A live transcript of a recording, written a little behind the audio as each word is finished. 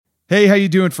Hey, how you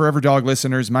doing, Forever Dog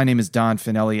listeners? My name is Don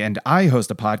Finelli, and I host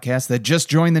a podcast that just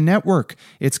joined the network.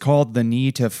 It's called The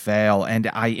Need to Fail, and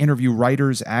I interview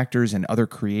writers, actors, and other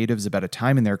creatives about a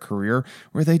time in their career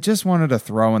where they just wanted to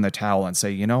throw in the towel and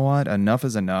say, you know what, enough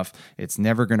is enough. It's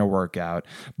never going to work out.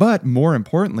 But more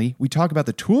importantly, we talk about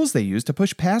the tools they use to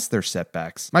push past their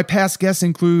setbacks. My past guests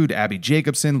include Abby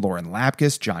Jacobson, Lauren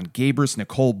Lapkus, John Gabris,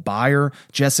 Nicole Byer,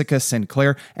 Jessica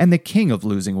Sinclair, and the king of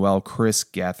losing well, Chris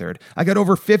Gethard. I got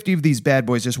over 50 of these bad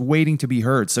boys just waiting to be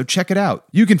heard, so check it out.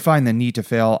 You can find The Need to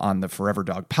Fail on the Forever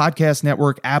Dog Podcast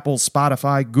Network, Apple,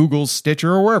 Spotify, Google,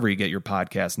 Stitcher, or wherever you get your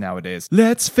podcasts nowadays.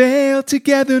 Let's fail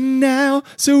together now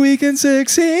so we can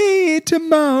succeed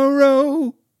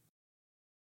tomorrow.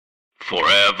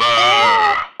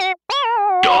 Forever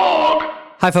Dog.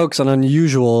 Hi folks, an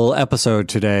unusual episode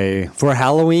today for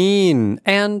Halloween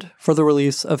and for the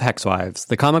release of Hexwives,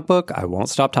 the comic book I won't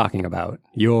stop talking about.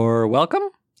 You're welcome.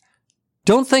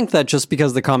 Don't think that just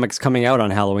because the comic's coming out on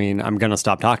Halloween, I'm going to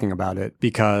stop talking about it,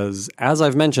 because as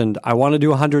I've mentioned, I want to do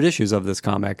 100 issues of this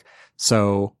comic,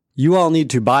 so you all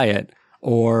need to buy it,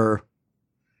 or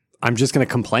I'm just going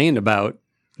to complain about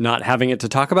not having it to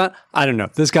talk about. I don't know.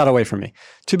 This got away from me.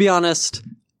 To be honest,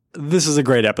 this is a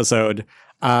great episode.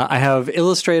 I have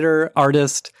illustrator,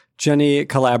 artist, Jenny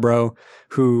Calabro,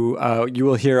 who you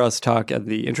will hear us talk at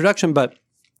the introduction, but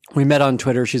we met on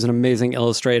Twitter. She's an amazing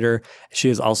illustrator. She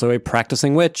is also a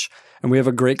practicing witch, and we have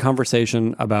a great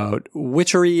conversation about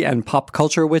witchery and pop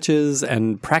culture witches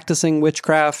and practicing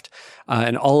witchcraft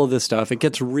and all of this stuff. It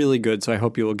gets really good, so I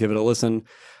hope you will give it a listen.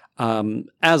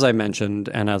 As I mentioned,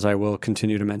 and as I will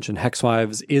continue to mention,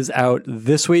 Hexwives is out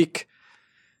this week.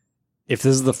 If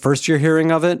this is the first you're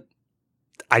hearing of it,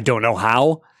 I don't know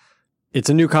how. It's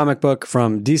a new comic book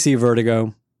from DC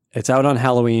Vertigo. It's out on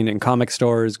Halloween in comic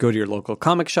stores. Go to your local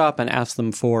comic shop and ask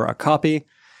them for a copy.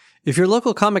 If your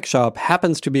local comic shop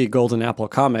happens to be Golden Apple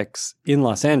Comics in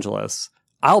Los Angeles,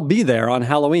 I'll be there on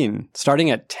Halloween,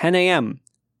 starting at 10 a.m.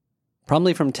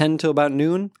 Probably from 10 to about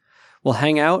noon. We'll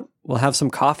hang out. We'll have some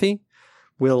coffee.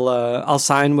 I'll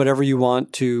sign whatever you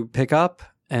want to pick up,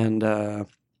 and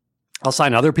I'll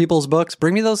sign other people's books.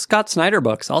 Bring me those Scott Snyder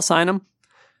books. I'll sign them.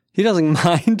 He doesn't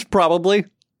mind, probably.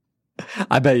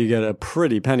 I bet you get a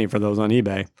pretty penny for those on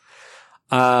eBay.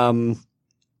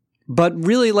 But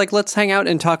really, let's hang out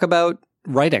and talk about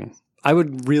writing. I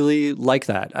would really like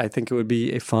that. I think it would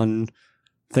be a fun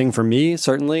thing for me,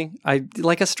 certainly. A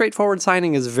straightforward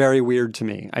signing is very weird to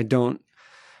me. I don't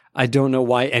know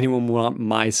why anyone would want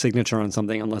my signature on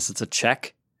something unless it's a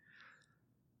check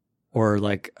or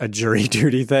a jury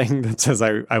duty thing that says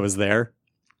I was there.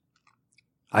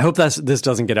 I hope this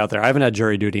doesn't get out there. I haven't had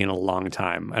jury duty in a long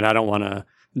time, and I don't want to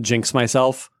jinx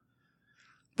myself,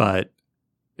 but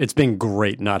it's been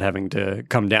great not having to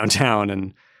come downtown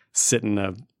and sit in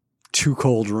a too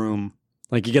cold room.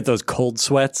 You get those cold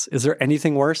sweats. Is there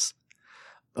anything worse?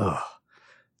 Ugh,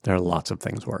 there are lots of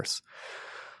things worse.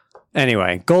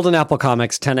 Anyway, Golden Apple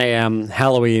Comics, 10 a.m.,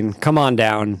 Halloween. Come on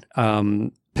down.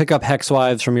 Pick up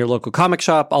Hexwives from your local comic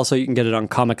shop. Also, you can get it on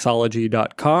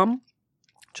Comixology.com.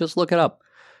 Just look it up.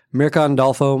 Mirka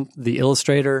Andolfo, the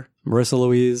illustrator, Marissa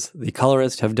Louise, the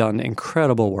colorist, have done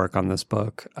incredible work on this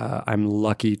book. I'm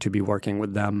lucky to be working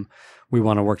with them. We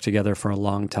want to work together for a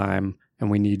long time, and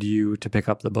we need you to pick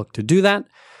up the book to do that.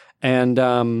 And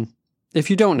if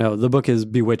you don't know, the book is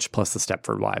Bewitched plus the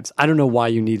Stepford Wives. I don't know why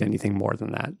you need anything more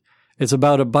than that. It's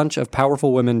about a bunch of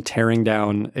powerful women tearing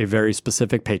down a very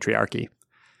specific patriarchy.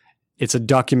 It's a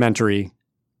documentary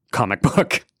comic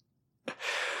book.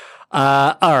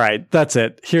 All right, that's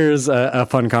it. Here's a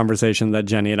fun conversation that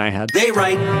Jenny and I had. They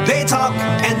write, they talk,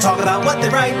 and talk about what they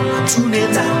write. Tune in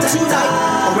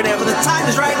tonight, or whenever the time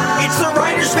is right. It's the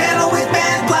Writers Panel with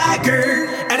Ben Blacker,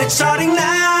 and it's starting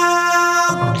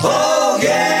now. Oh,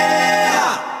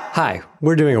 yeah! Hi,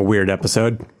 we're doing a weird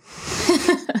episode.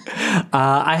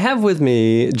 I have with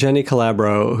me Jenny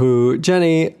Calabro, who,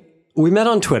 Jenny, we met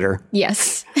on Twitter.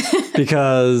 Yes.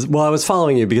 Because, I was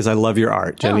following you because I love your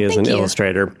art. Jenny is an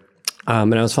illustrator.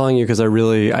 And I was following you because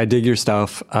I dig your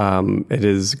stuff. It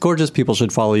is gorgeous. People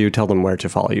should follow you. Tell them where to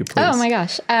follow you, please. Oh my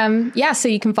gosh. So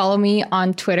you can follow me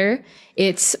on Twitter.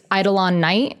 It's Eidolon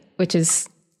Night, which is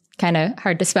kind of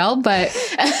hard to spell, but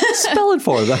spell it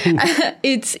for them.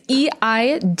 It's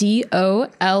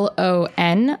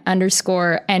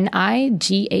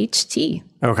EIDOLON_NIGHT.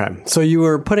 Okay. So you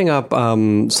were putting up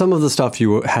some of the stuff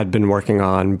you had been working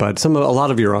on, but a lot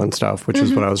of your own stuff, which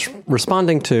is what I was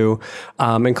responding to,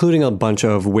 including a bunch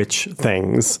of witch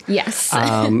things. Yes.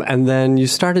 And then you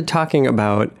started talking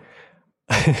about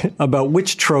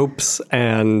witch tropes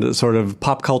and sort of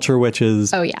pop culture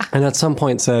witches. Oh, yeah. And at some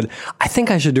point said, I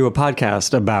think I should do a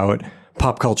podcast about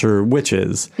pop culture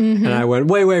witches. And I went,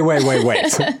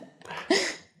 wait.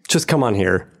 Just come on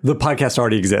here. The podcast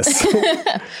already exists.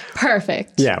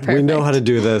 Perfect. Yeah, Perfect. we know how to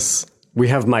do this. We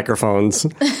have microphones,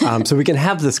 so we can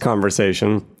have this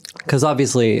conversation. Because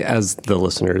obviously, as the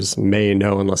listeners may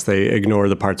know, unless they ignore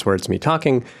the parts where it's me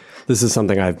talking, this is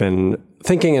something I've been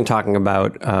thinking and talking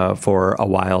about for a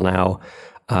while now.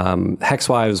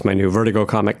 Hexwives, my new Vertigo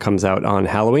comic, comes out on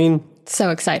Halloween.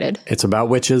 So excited. It's about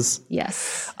witches.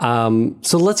 Yes.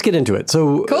 So let's get into it.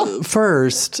 So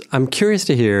first, I'm curious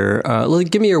to hear,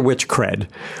 give me your witch cred.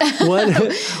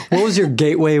 What was your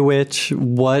gateway witch?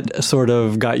 What sort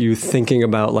of got you thinking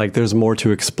about, like, there's more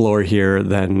to explore here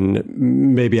than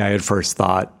maybe I had first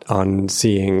thought on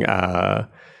seeing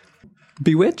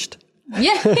Bewitched?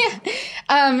 Yeah.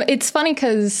 It's funny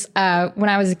because when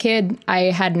I was a kid, I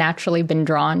had naturally been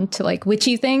drawn to like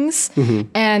witchy things.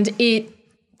 And it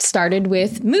started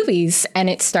with movies, and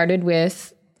it started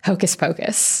with Hocus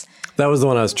Pocus. That was the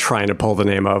one I was trying to pull the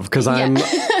name of because I'm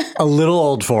a little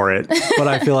old for it, but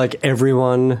I feel like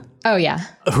everyone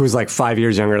who's like 5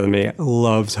 years younger than me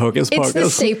loves Hocus Pocus. It's the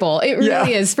staple. It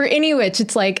really is. For any witch,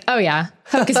 it's like, oh yeah,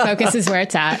 Hocus Pocus is where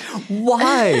it's at.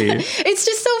 Why? It's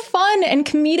just so fun and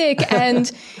comedic,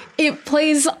 and it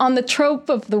plays on the trope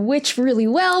of the witch really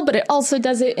well, but it also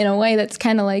does it in a way that's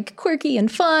kind of like quirky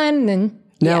and fun. And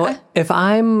now, if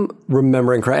I'm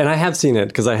remembering correctly, and I have seen it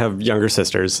because I have younger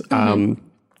sisters,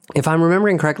 if I'm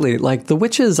remembering correctly, like the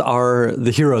witches are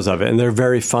the heroes of it, and they're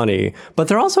very funny, but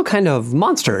they're also kind of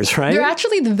monsters, right? They're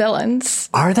actually the villains.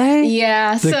 Are they?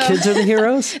 Yeah. The kids are the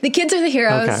heroes? The kids are the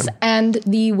heroes, and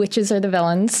the witches are the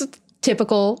villains.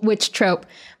 Typical witch trope.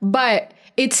 But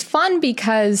it's fun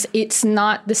because it's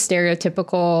not the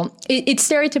stereotypical. It's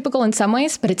stereotypical in some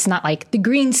ways, but it's not like the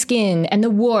green skin and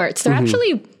the warts. They're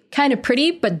actually kind of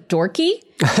pretty, but dorky.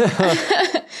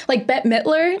 Like Bette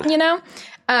Midler, you know?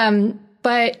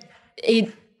 But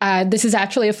this is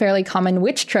actually a fairly common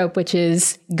witch trope, which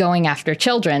is going after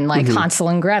children, like Hansel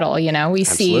and Gretel. You know, we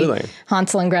see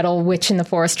Hansel and Gretel, witch in the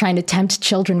forest, trying to tempt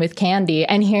children with candy.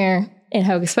 And here in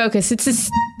Hocus Pocus, it's a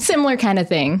similar kind of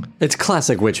thing. It's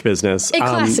classic witch business.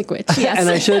 Classic witch, yes.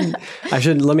 And I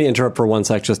should let me interrupt for one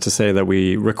sec just to say that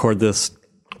we record this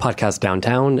podcast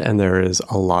downtown, and there is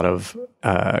a lot of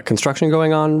construction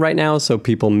going on right now, so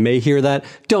people may hear that.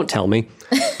 Don't tell me.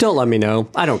 Don't let me know.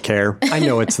 I don't care. I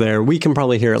know it's there. We can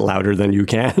probably hear it louder than you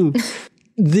can.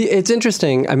 It's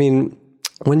interesting. I mean,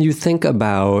 when you think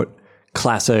about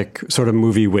classic sort of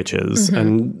movie witches,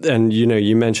 and you know,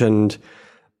 you mentioned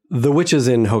the witches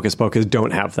in Hocus Pocus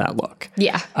don't have that look.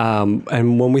 Yeah.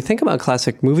 And when we think about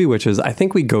classic movie witches, I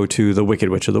think we go to the Wicked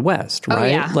Witch of the West, right? Oh,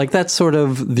 yeah. Like that's sort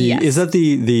of the, is that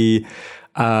the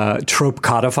trope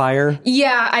codifier?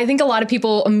 Yeah, I think a lot of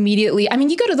people immediately, I mean,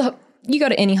 you go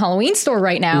to any Halloween store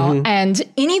right now, and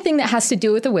anything that has to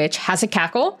do with a witch has a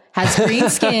cackle, has green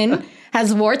skin,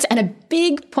 has warts, and a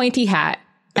big pointy hat.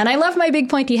 And I love my big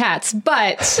pointy hats,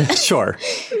 but sure.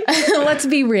 Let's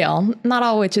be real. Not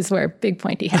all witches wear big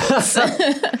pointy hats.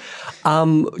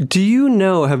 Do you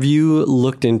know, have you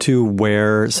looked into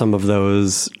where some of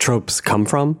those tropes come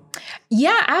from?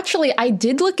 Yeah, actually, I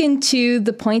did look into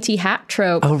the pointy hat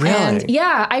trope. Oh, really? And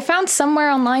yeah, I found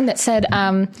somewhere online that said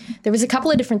there was a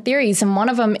couple of different theories. And one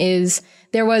of them is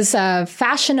there was a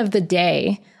fashion of the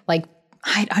day, like,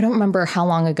 I don't remember how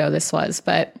long ago this was,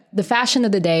 but the fashion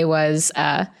of the day was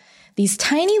these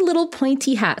tiny little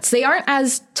pointy hats. They aren't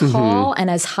as tall and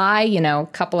as high, you know, a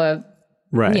couple of,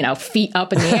 feet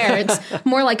up in the air. It's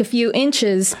more like a few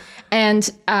inches. And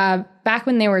back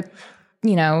when they were,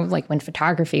 you know, like when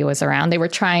photography was around, they were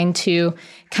trying to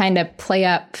kind of play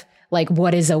up like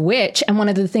what is a witch. And one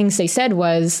of the things they said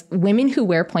was women who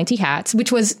wear pointy hats,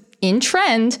 which was in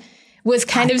trend, was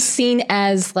kind of seen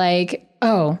as like,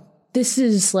 oh, this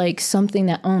is like something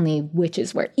that only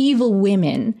witches wear. Evil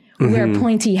women wear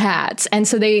pointy hats. And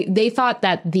so they thought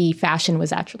that the fashion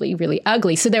was actually really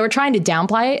ugly. So they were trying to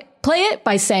downplay it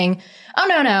by saying, oh,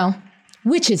 no,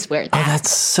 witches wear that. Oh,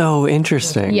 that's so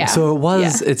interesting. Yeah. So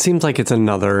it seems like it's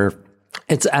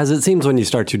as it seems when you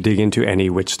start to dig into any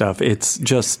witch stuff, it's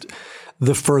just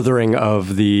the furthering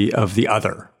of the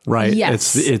other, right?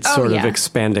 Yes. It's sort of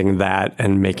expanding that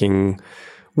and making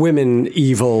women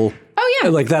evil. Oh, yeah.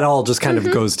 Like that all just kind of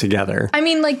goes together. I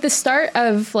mean, like the start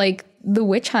of like the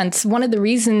witch hunts, one of the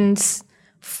reasons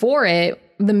for it,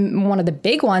 one of the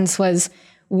big ones was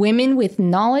women with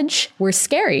knowledge were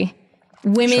scary.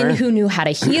 Women who knew how to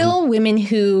heal, women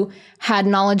who had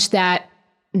knowledge that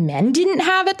men didn't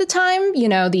have at the time. You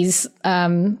know, these,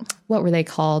 what were they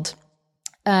called?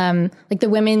 Like the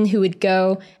women who would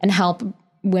go and help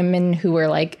women who were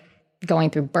like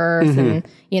going through birth and,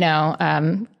 you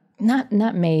know,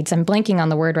 not maids. I'm blanking on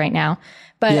the word right now.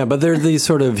 But Yeah, but they're these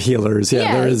sort of healers. Yeah,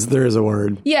 Yeah. there is a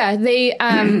word. yeah, they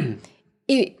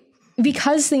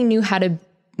because they knew how to,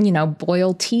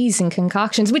 boil teas and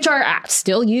concoctions, which are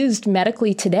still used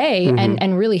medically today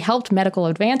and really helped medical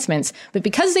advancements. But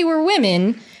because they were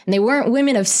women and they weren't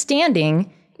women of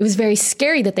standing, it was very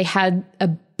scary that they had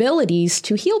abilities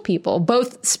to heal people,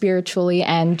 both spiritually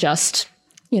and just,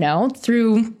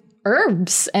 through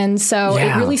herbs. And so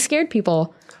it really scared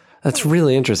people. That's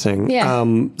really interesting. Yeah.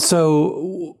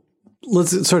 So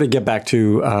let's sort of get back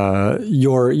to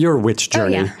your witch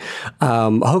journey.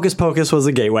 Hocus Pocus was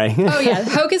a gateway. Oh, yeah.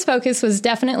 Hocus Pocus was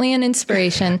definitely an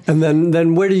inspiration. And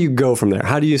then where do you go from there?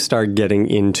 How do you start getting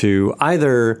into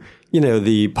either,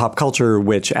 the pop culture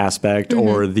witch aspect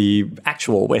or the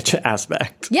actual witch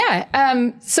aspect?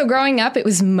 Yeah. So growing up, it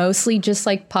was mostly just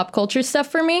like pop culture stuff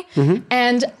for me.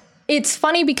 And it's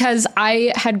funny because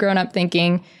I had grown up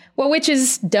thinking, well,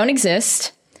 witches don't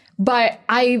exist. But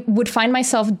I would find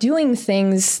myself doing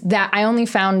things that I only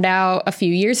found out a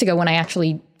few years ago when I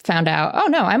actually found out, oh,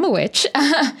 no, I'm a witch,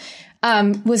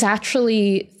 was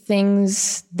actually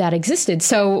things that existed.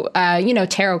 So,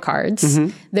 tarot cards,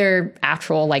 they're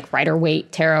actual like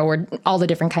Rider-Waite tarot or all the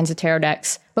different kinds of tarot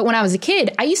decks. But when I was a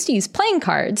kid, I used to use playing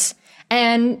cards.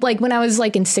 And like when I was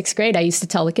like in 6th grade, I used to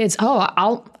tell the kids, oh,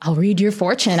 I'll read your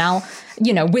fortune. I'll,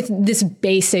 with this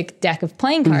basic deck of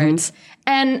playing cards.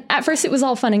 And at first it was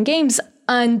all fun and games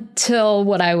until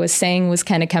what I was saying was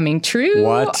kind of coming true.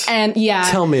 What? And yeah.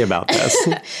 Tell me about this.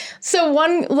 So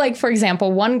for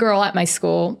example, one girl at my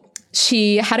school,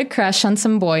 she had a crush on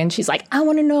some boy and she's like, I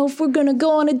want to know if we're going to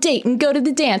go on a date and go to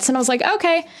the dance. And I was like,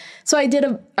 okay. So I did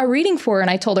a reading for her and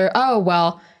I told her, oh,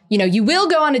 well, you will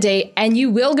go on a date and you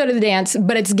will go to the dance,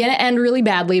 but it's going to end really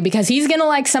badly because he's going to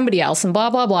like somebody else and blah,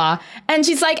 blah, blah. And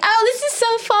she's like, oh, this is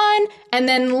so fun. And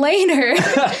then later,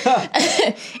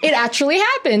 it actually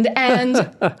happened. And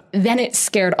then it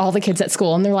scared all the kids at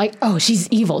school. And they're like, oh, she's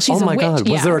evil. She's a witch. Oh, my God.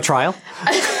 Was there a trial?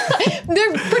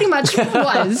 There pretty much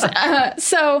was.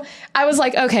 So I was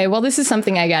like, okay, well, this is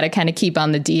something I got to kind of keep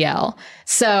on the DL.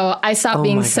 So I stopped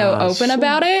being so open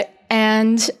about it.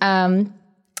 And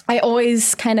I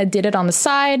always kind of did it on the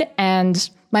side, and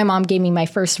my mom gave me my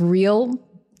first real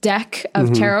deck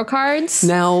of tarot cards.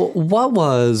 Now, what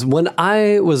was, when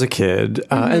I was a kid,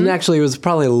 and actually it was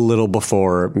probably a little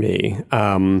before me,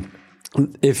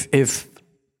 if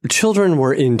children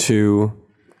were into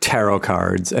tarot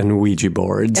cards and Ouija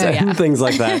boards and things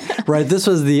like that, right? This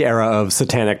was the era of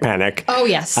satanic panic. Oh,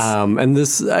 yes. And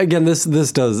this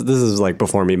is like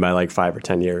before me by like 5 or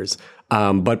 10 years.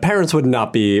 But parents would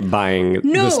not be buying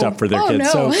this stuff for their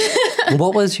kids. No. So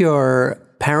what was your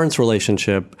parents'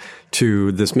 relationship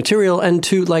to this material and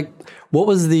to like, what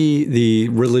was the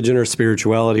religion or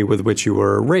spirituality with which you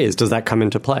were raised? Does that come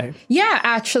into play? Yeah,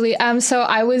 actually. So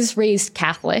I was raised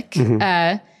Catholic,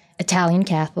 Italian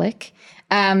Catholic.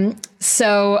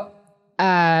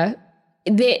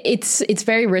 It's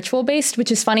very ritual based, which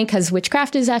is funny because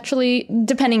witchcraft is actually,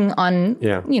 depending on,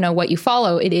 what you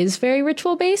follow, it is very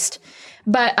ritual based.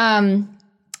 But,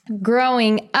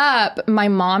 growing up, my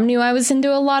mom knew I was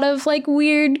into a lot of like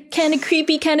weird, kind of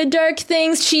creepy, kind of dark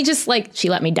things. She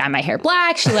let me dye my hair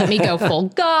black. She let me go full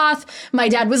goth. My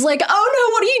dad was like, oh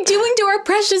no, what are you doing to our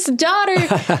precious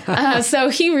daughter? So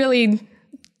he really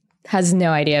has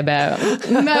no idea about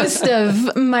most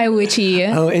of my witchy.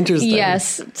 Oh, interesting.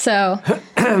 Yes. So.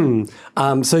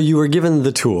 So you were given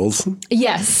the tools.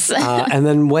 Yes. And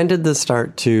then when did this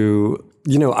start to,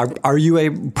 are you a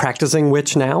practicing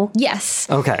witch now? Yes.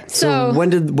 Okay. So when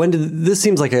did this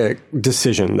seems like a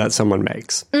decision that someone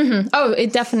makes? Mm-hmm. Oh,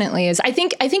 it definitely is. I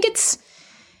think it's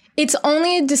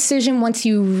only a decision once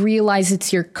you realize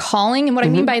it's your calling. And what I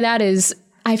mean by that is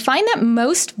I find that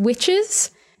most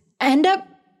witches end up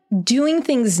doing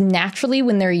things naturally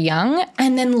when they're young.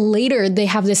 And then later they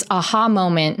have this aha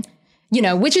moment.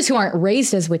 Witches who aren't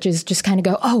raised as witches just kind of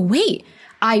go, oh, wait,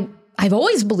 I've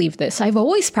always believed this. I've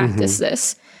always practiced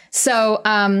this. So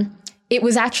it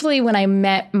was actually when I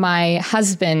met my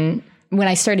husband, when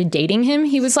I started dating him,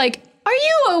 he was like, are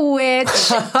you a witch?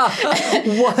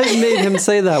 What made him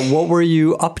say that? What were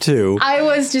you up to? I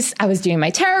was doing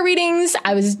my tarot readings.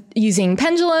 I was using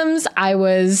pendulums. I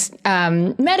was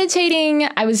meditating.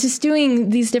 I was just doing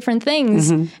these different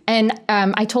things. And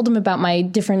I told him about my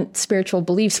different spiritual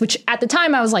beliefs, which at the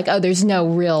time I was like, oh, there's no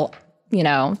real,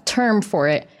 term for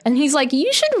it. And he's like,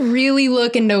 you should really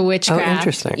look into witchcraft. Oh,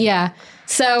 interesting. Yeah.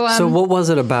 So what was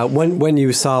it about when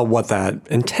you saw what that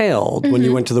entailed, when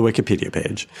you went to the Wikipedia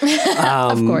page?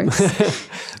 Of course.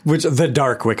 Which the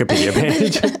dark Wikipedia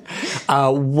page.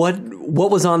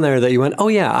 What was on there that you went, oh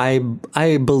yeah,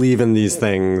 I believe in these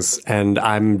things and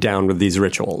I'm down with these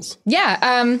rituals?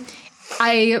 Yeah.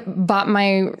 I bought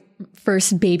my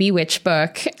first baby witch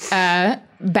book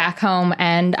back home,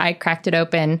 and I cracked it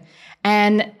open,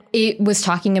 and it was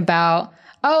talking about,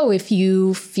 if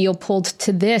you feel pulled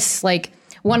to this, like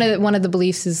one of the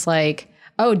beliefs is like,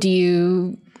 do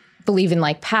you believe in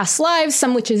like past lives?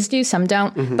 Some witches do, some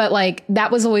don't. But like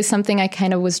that was always something I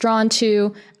kind of was drawn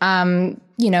to.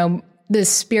 The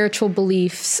spiritual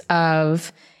beliefs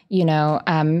of,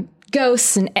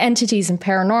 ghosts and entities and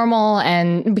paranormal,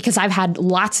 and because I've had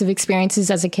lots of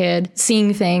experiences as a kid,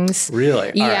 seeing things.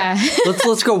 Really? Yeah. All right.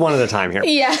 Let's go one at a time here.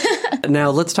 Yeah.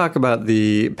 Now let's talk about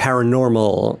the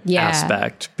paranormal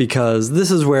aspect, because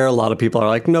this is where a lot of people are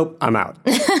like, nope, I'm out.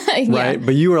 Right?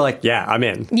 But you were like, yeah, I'm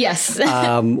in. Yes.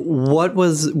 What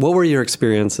were your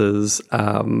experiences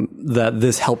that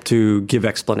this helped to give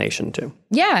explanation to?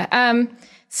 Yeah.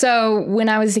 So when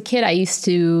I was a kid, I used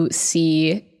to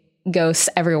see ghosts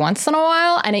every once in a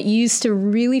while, and it used to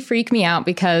really freak me out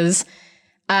because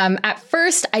at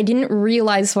first I didn't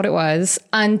realize what it was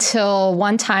until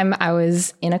one time I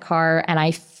was in a car and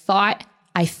I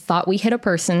thought we hit a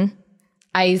person.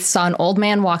 I saw an old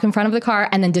man walk in front of the car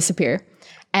and then disappear,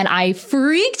 and I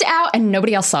freaked out and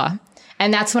nobody else saw.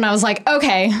 And that's when I was like,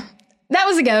 okay, that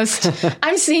was a ghost.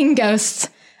 I'm seeing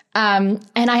ghosts. And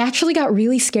I actually got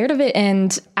really scared of it.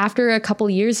 And after a couple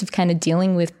years of kind of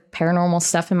dealing with paranormal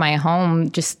stuff in my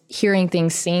home, just hearing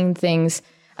things, seeing things,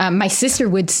 my sister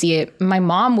would see it. My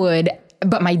mom would,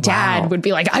 but my dad would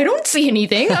be like, I don't see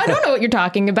anything. I don't know what you're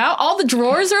talking about. All the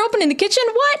drawers are open in the kitchen.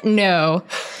 What? No.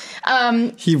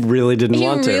 He really didn't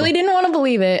want to. He really didn't want to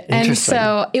believe it. And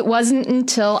so it wasn't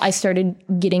until I started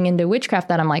getting into witchcraft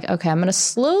that I'm like, okay, I'm going to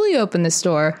slowly open this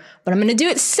door, but I'm going to do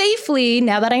it safely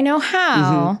now that I know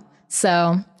how.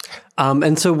 So.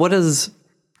 And so what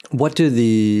do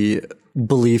the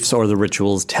beliefs or the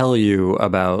rituals tell you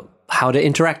about how to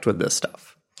interact with this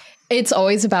stuff? It's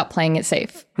always about playing it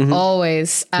safe.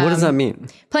 Always. What does that mean?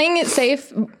 Playing it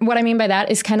safe, what I mean by that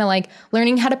is kind of like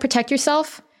learning how to protect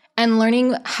yourself and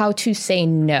learning how to say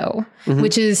no,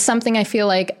 which is something I feel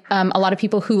like a lot of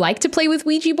people who like to play with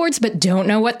Ouija boards but don't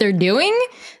know what they're doing,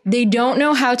 they don't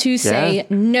know how to say,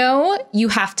 no, you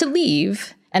have to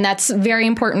leave. And that's very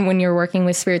important when you're working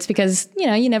with spirits because,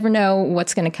 you never know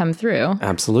what's going to come through.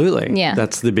 Absolutely. Yeah.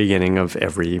 That's the beginning of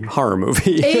every horror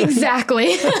movie.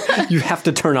 Exactly. You have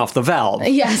to turn off the valve.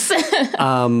 Yes.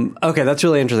 Okay, that's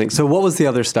really interesting. So what was the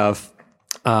other stuff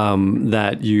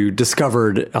that you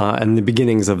discovered in the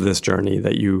beginnings of this journey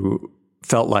that you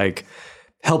felt like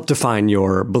helped define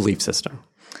your belief system?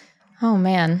 Oh,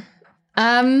 man.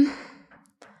 I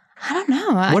don't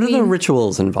know. What are the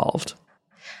rituals involved?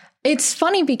 It's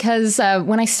funny because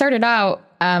when I started out,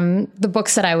 the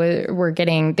books that I were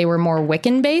getting, they were more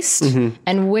Wiccan based,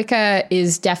 and Wicca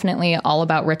is definitely all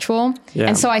about ritual. Yeah.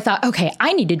 And so I thought, okay,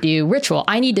 I need to do ritual.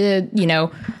 I need to,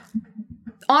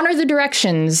 honor the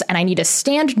directions, and I need to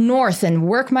stand north and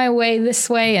work my way this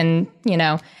way. And,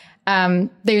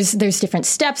 there's different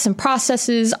steps and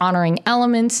processes, honoring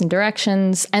elements and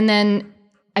directions. And then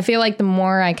I feel like the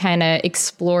more I kind of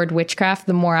explored witchcraft,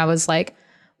 the more I was like,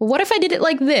 well, what if I did it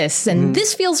like this? And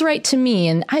this feels right to me.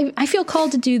 And I feel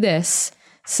called to do this.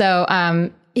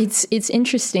 So it's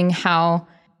interesting how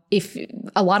if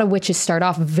a lot of witches start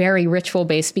off very ritual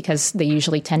based because they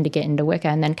usually tend to get into Wicca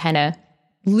and then kind of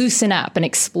loosen up and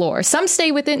explore. Some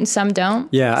stay with it and some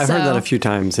don't. Yeah, I've heard that a few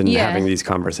times in having these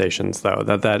conversations, though,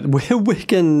 that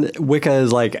Wicca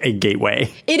is like a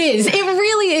gateway. It is. It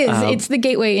really is. It's the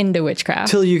gateway into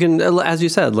witchcraft. Till you can, as you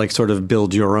said, like sort of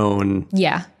build your own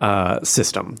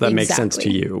system that makes sense to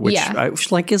you. Which,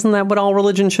 isn't that what all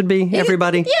religion should be?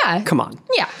 Everybody? Yeah. Come on.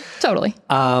 Yeah, totally.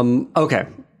 Okay.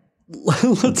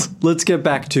 Let's get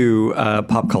back to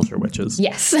pop culture witches.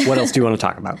 Yes. What else do you want to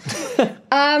talk about?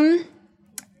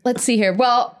 Let's see here.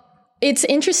 Well, it's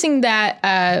interesting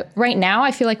that right now I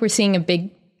feel like we're seeing a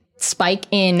big spike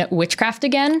in witchcraft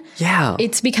again. Yeah.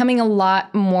 It's becoming a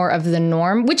lot more of the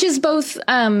norm, which is both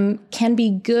can be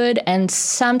good and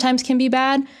sometimes can be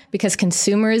bad because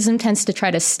consumerism tends to try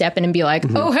to step in and be like,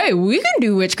 oh, hey, we can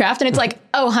do witchcraft. And it's like,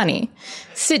 oh, honey,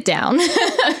 sit down.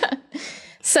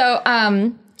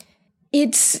 So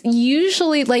it's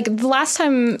usually like the last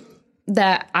time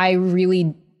that I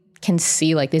really can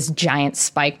see like this giant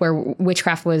spike where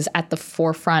witchcraft was at the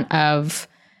forefront of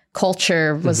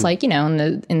culture was like, in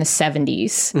the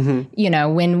 70s,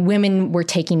 when women were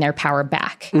taking their power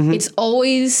back. It's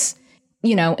always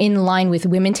in line with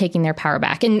women taking their power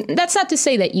back. And that's not to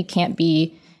say that you can't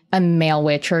be a male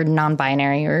witch or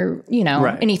non-binary or,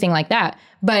 anything like that.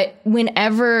 But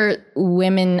whenever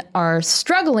women are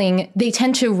struggling, they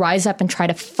tend to rise up and try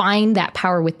to find that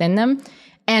power within them.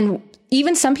 And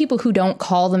even some people who don't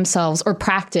call themselves or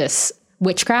practice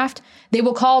witchcraft, they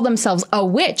will call themselves a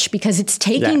witch because it's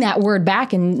taking that word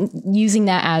back and using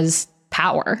that as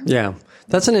power. Yeah,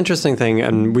 that's an interesting thing.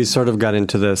 And we sort of got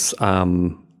into this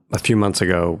a few months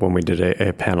ago when we did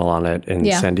a panel on it in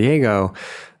San Diego,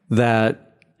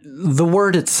 that the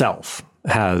word itself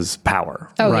has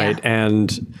power, right? Yeah.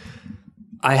 And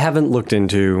I haven't looked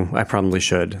into, I probably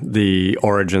should, the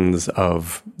origins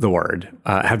of the word.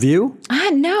 Have you?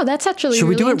 No, that's actually Should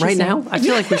we do it right now? I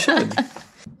feel like we should.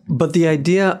 But the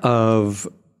idea of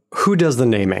who does the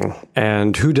naming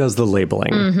and who does the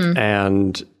labeling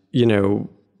and,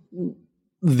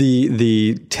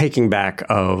 the taking back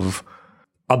of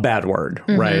a bad word,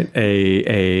 right?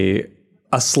 A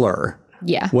slur.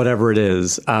 Yeah. Whatever it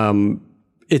is.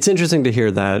 It's interesting to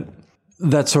hear that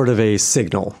that's sort of a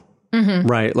signal,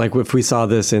 right? Like if we saw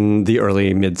this in the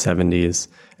early mid 70s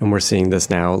and we're seeing this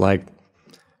now, like,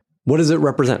 what does it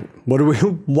represent?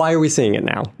 Why are we seeing it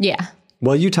now? Yeah.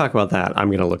 Well, you talk about that. I'm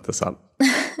going to look this up.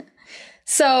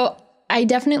 So I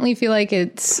definitely feel like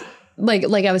it's like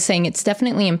I was saying, it's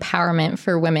definitely empowerment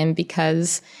for women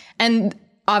because, and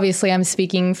obviously I'm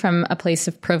speaking from a place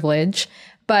of privilege,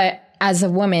 but as a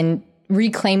woman,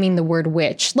 reclaiming the word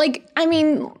witch.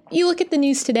 You look at the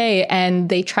news today and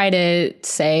they try to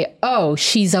say, oh,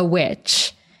 she's a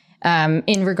witch.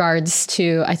 In regards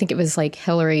to, I think it was like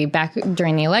Hillary back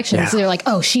during the election. Yeah. So they're like,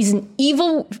 oh, she's an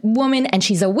evil woman and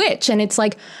she's a witch. And it's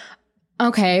like,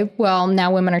 okay, well,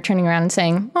 now women are turning around and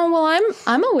saying, oh, well,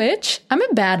 I'm a witch. I'm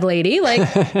a bad lady.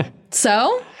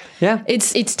 So yeah,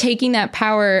 it's taking that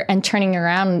power and turning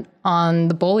around on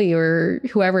the bully or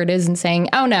whoever it is and saying,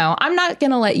 oh, no, I'm not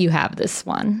going to let you have this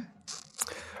one.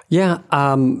 Yeah,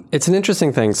 it's an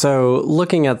interesting thing. So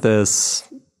looking at this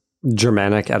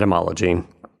Germanic etymology,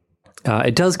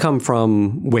 it does come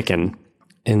from Wiccan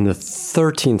in the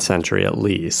 13th century at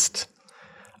least.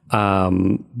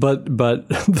 But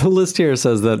the list here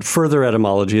says that further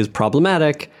etymology is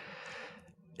problematic.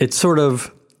 It sort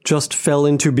of just fell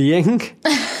into being.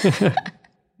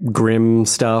 Grim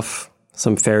stuff,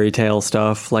 some fairy tale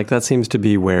stuff. Like that seems to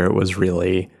be where it was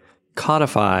really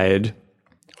codified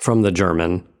from the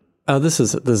German. This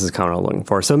is kind of what I'm looking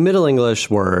for. So Middle English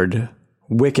word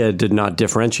Wicca did not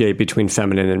differentiate between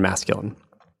feminine and masculine.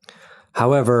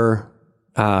 However,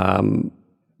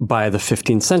 by the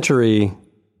 15th century,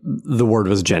 the word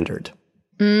was gendered.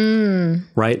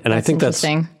 Right? And I think that's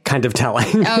kind of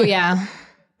telling. Oh, yeah.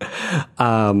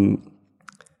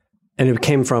 And it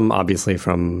came from, obviously,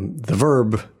 from the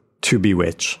verb to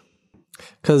bewitch.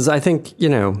 Because I think,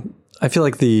 I feel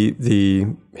like the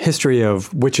history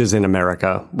of witches in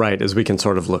America, right, is we can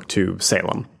sort of look to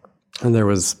Salem. And there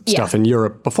was stuff in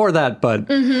Europe before that, but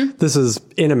this is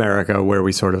in America where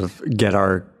we sort of get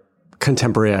our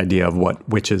contemporary idea of what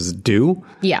witches do.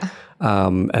 Yeah.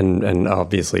 And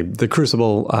obviously the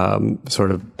Crucible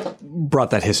sort of brought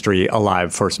that history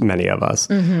alive for many of us.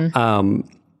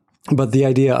 But the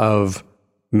idea of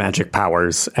magic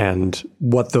powers and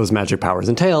what those magic powers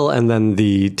entail, and then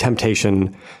the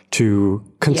temptation to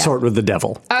consort with the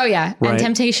devil. Oh, yeah. Right? And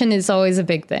temptation is always a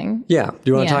big thing. Yeah. Do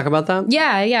you want to talk about that?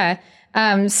 Yeah.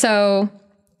 So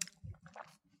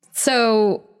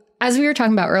as we were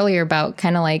talking about earlier about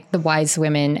kind of like the wise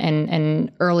women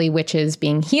and early witches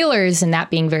being healers and that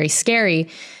being very scary,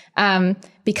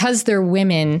 because they're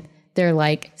women, they're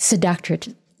like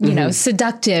seductive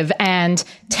and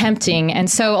tempting. And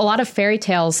so a lot of fairy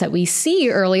tales that we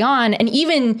see early on, and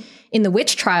even in the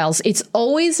witch trials, it's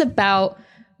always about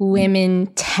women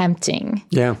tempting.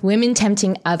 Yeah. Women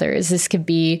tempting others. This could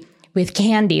be with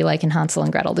candy, like in Hansel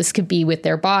and Gretel. This could be with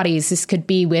their bodies. This could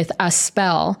be with a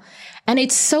spell. And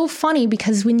it's so funny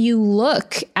because when you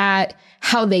look at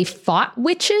how they fought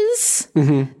witches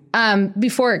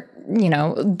before,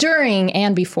 during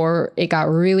and before it got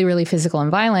really, really physical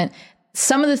and violent,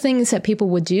 some of the things that people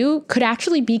would do could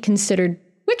actually be considered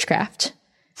witchcraft.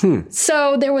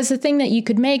 So there was a thing that you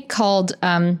could make called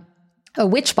a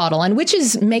witch bottle, and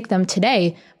witches make them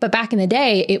today. But back in the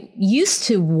day, it used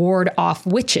to ward off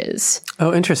witches.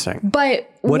 Oh, interesting.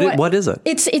 But what is it?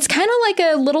 It's kind of like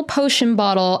a little potion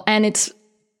bottle, and it's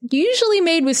usually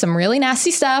made with some really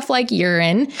nasty stuff like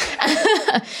urine.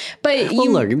 But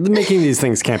look, making these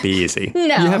things can't be easy. No,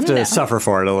 you have to suffer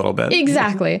for it a little bit.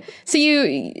 Exactly. So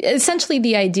essentially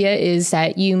the idea is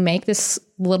that you make this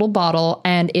little bottle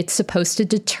and it's supposed to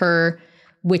deter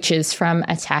witches from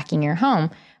attacking your home.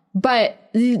 But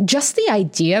just the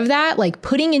idea of that, like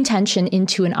putting intention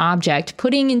into an object,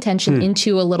 putting intention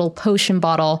into a little potion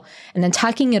bottle and then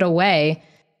tucking it away,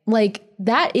 like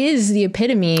that is the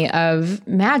epitome of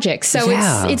magic. So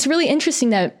it's really interesting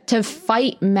that to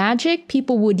fight magic,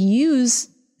 people would use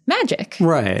magic.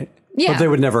 Right. Yeah. But they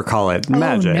would never call it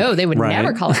magic. Oh, no, they would right?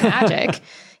 never call it magic.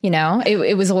 You know,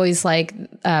 it was always like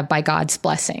by God's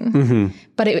blessing.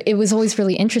 But it was always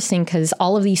really interesting because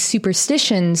all of these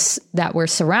superstitions that were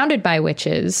surrounded by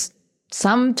witches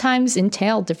sometimes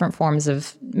entail different forms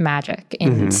of magic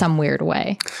in some weird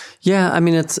way. Yeah, I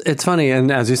mean, it's funny. And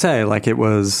as you say, like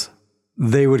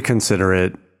they would consider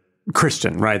it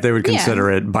Christian, right? They would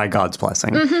consider it by God's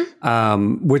blessing,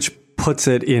 which puts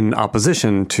it in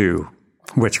opposition to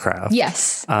witchcraft.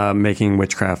 Yes. Making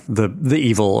witchcraft the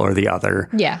evil or the other.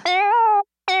 Yeah.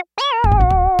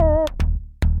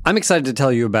 I'm excited to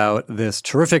tell you about this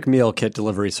terrific meal kit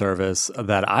delivery service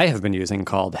that I have been using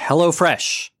called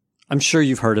HelloFresh. I'm sure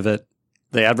you've heard of it.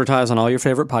 They advertise on all your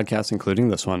favorite podcasts, including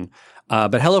this one.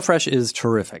 But HelloFresh is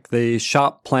terrific. They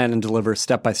shop, plan, and deliver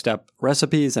step-by-step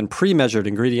recipes and pre-measured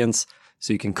ingredients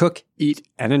so you can cook, eat,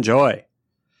 and enjoy.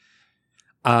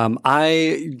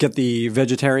 I get the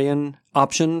vegetarian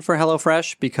option for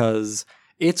HelloFresh because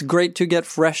it's great to get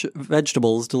fresh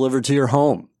vegetables delivered to your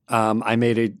home. I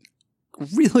made a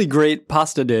really great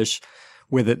pasta dish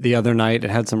with it the other night.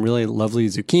 It had some really lovely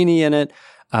zucchini in it.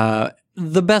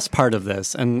 The best part of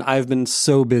this, and I've been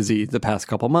so busy the past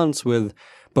couple months with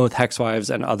both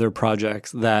Hexwives and other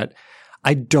projects that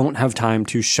I don't have time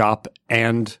to shop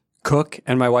and cook,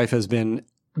 and my wife has been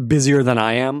busier than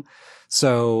I am.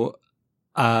 So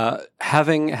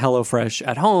having HelloFresh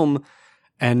at home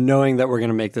and knowing that we're going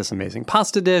to make this amazing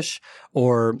pasta dish,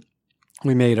 or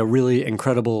we made a really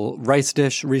incredible rice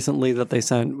dish recently that they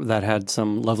sent that had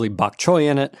some lovely bok choy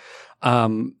in it.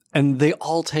 And they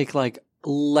all take like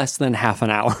less than half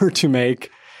an hour to make.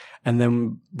 And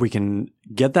then we can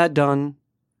get that done,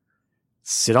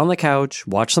 sit on the couch,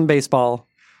 watch some baseball,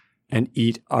 and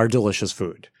eat our delicious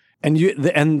food.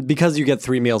 And because you get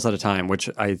 3 meals at a time,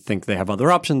 which I think they have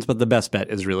other options, but the best bet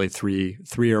is really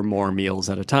three or more meals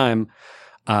at a time.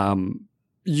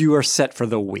 You are set for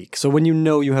the week. So when you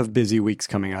know you have busy weeks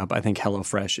coming up, I think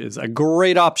HelloFresh is a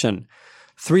great option.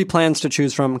 3 plans to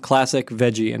choose from: classic,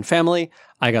 veggie, and family.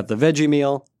 I got the veggie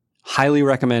meal. Highly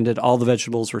recommended. All the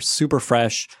vegetables were super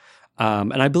fresh.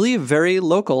 And I believe very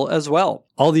local as well.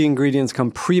 All the ingredients come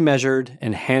pre-measured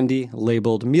and handy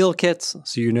labeled meal kits,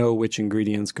 so you know which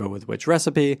ingredients go with which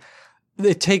recipe.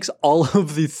 It takes all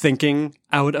of the thinking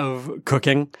out of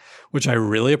cooking, which I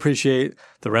really appreciate.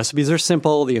 The recipes are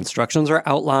simple. The instructions are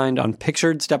outlined on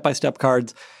pictured step-by-step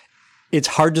cards. It's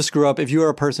hard to screw up. If you are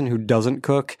a person who doesn't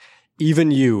cook,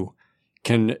 even you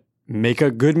can make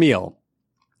a good meal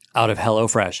out of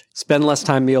HelloFresh. Spend less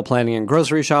time meal planning and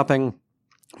grocery shopping.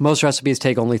 Most recipes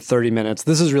take only 30 minutes.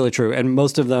 This is really true. And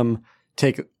most of them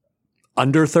take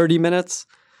under 30 minutes.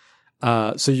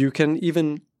 So you can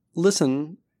even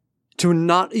listen to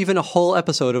not even a whole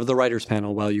episode of the Writers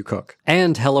Panel while you cook.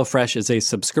 And HelloFresh is a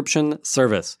subscription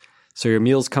service. So your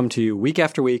meals come to you week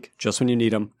after week, just when you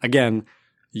need them. Again,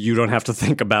 you don't have to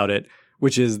think about it,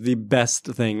 which is the best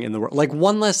thing in the world. Like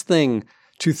one less thing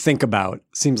to think about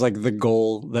seems like the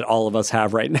goal that all of us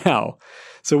have right now.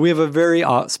 So we have a very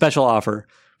special offer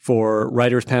for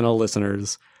Writers Panel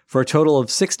listeners for a total of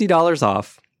 $60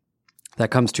 off.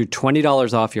 That comes to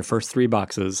 $20 off your first 3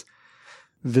 boxes.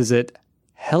 Visit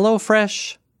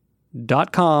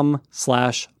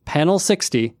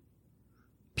HelloFresh.com/panel60,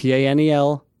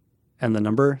 PANEL, and the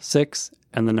number 6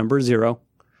 and the number 0,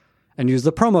 and use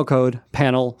the promo code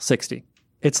PANEL60.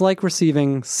 It's like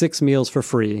receiving 6 meals for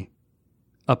free,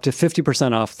 up to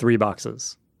 50% off 3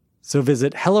 boxes. So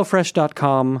visit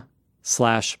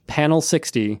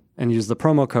HelloFresh.com/panel60 and use the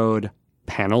promo code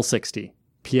PANEL60,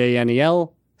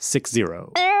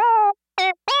 PANEL60.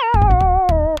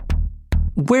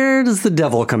 Where does the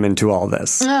devil come into all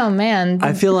this? Oh, man.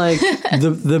 I feel like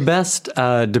the best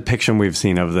depiction we've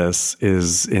seen of this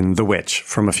is in The Witch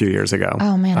from a few years ago.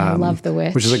 Oh, man, I love The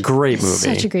Witch. Which is a great movie.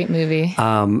 Such a great movie.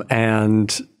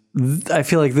 And I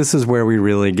feel like this is where we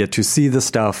really get to see the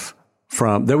stuff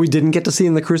that we didn't get to see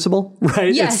in The Crucible,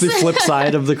 right? Yes. It's the flip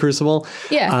side of The Crucible.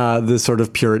 Yeah. The sort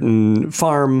of Puritan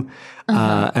farm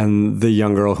and the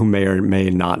young girl who may or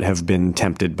may not have been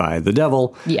tempted by the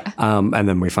devil. Yeah. And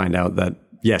then we find out that,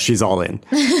 yeah, she's all in.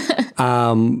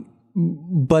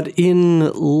 But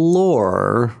in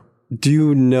lore, do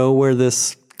you know where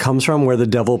this comes from, where the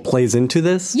devil plays into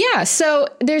this? Yeah. So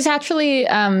there's actually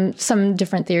some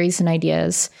different theories and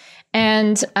ideas.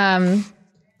 And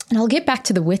I'll get back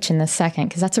to the witch in a second,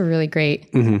 because that's a really great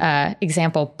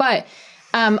example. But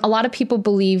A lot of people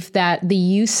believe that the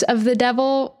use of the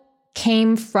devil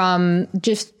came from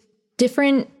just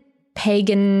different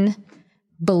pagan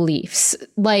beliefs.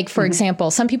 Like, for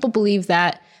example, some people believe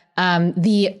that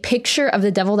the picture of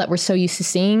the devil that we're so used to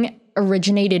seeing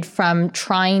originated from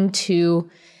trying to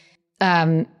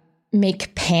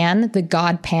make Pan, the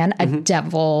god Pan, a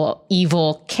devil,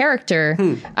 evil character.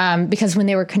 Because when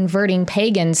they were converting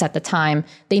pagans at the time,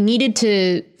 they needed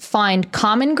to find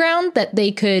common ground that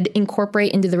they could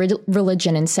incorporate into the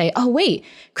religion and say, oh, wait,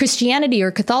 Christianity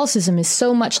or Catholicism is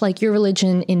so much like your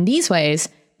religion in these ways.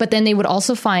 But then they would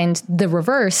also find the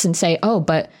reverse and say, oh,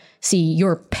 but see,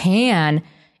 your Pan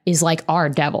is like our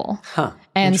devil.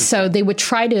 And so they would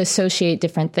try to associate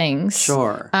different things.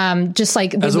 Sure. Just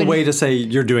like as a way to say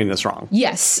you're doing this wrong.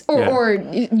 Yes. Or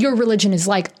your religion is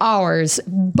like ours,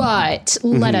 but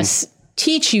let us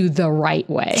teach you the right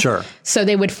way. Sure. So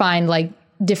they would find like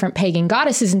different pagan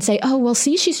goddesses and say, oh, well,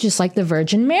 see, she's just like the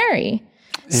Virgin Mary.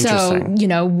 So,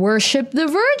 worship the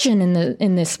Virgin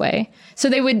in this way. So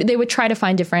they would try to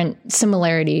find different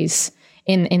similarities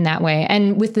in that way.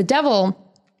 And with the devil,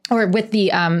 or with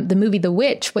the movie The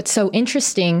Witch, what's so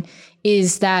interesting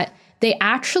is that they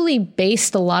actually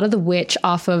based a lot of The Witch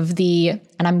off of and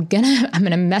I'm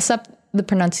gonna mess up the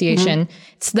pronunciation.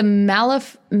 It's the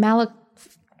Malacarium.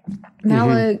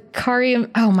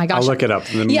 Oh my gosh! I'll look it up.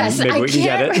 And then yes, maybe we can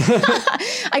get it.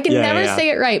 I can never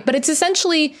say it right, but it's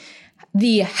essentially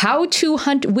the How to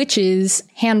Hunt Witches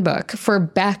handbook for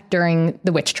back during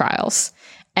the witch trials.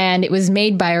 And it was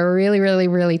made by a really, really,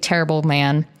 really terrible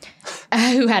man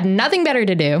who had nothing better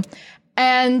to do.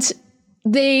 And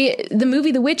the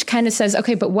movie The Witch kind of says,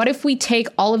 okay, but what if we take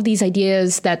all of these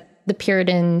ideas that the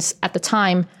Puritans at the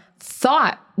time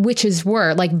thought witches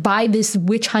were, like by this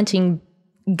witch hunting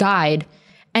guide,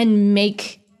 and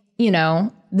make,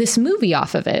 this movie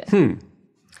off of it.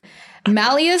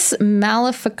 Malleus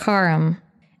Maleficarum.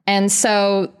 And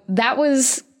so that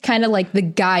was kind of like the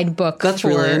guidebook. That's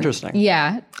really interesting.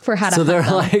 Yeah, for how to. So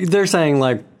they're saying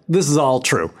like, this is all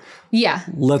true. Yeah.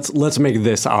 Let's make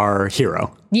this our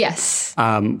hero. Yes.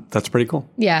 That's pretty cool.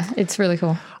 Yeah, it's really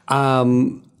cool.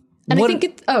 And I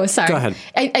think sorry. Go ahead.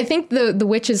 I think the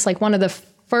Witch is like one of the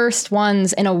first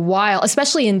ones in a while,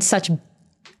 especially in such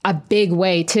a big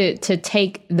way, to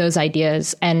take those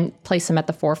ideas and place them at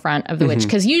the forefront of the witch.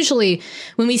 Because usually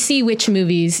when we see witch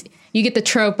movies, you get the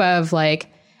trope of like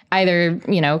either,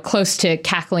 close to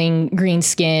cackling green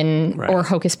skin or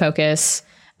hocus pocus,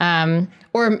 or,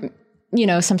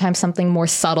 sometimes something more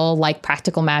subtle like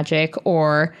practical magic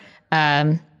or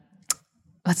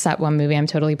what's that one movie I'm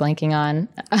totally blanking on?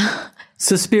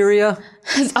 Suspiria.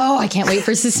 Oh, I can't wait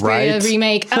for Suspiria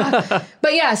remake. But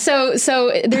yeah,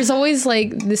 so there's always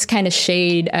like this kind of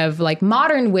shade of like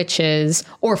modern witches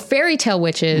or fairy tale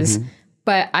witches.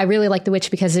 But I really like The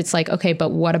Witch because it's like, okay, but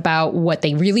what about what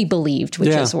they really believed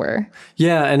witches were?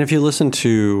 Yeah, and if you listen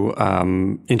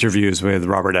to interviews with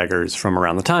Robert Eggers from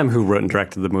around the time, who wrote and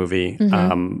directed the movie,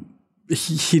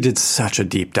 he did such a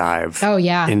deep dive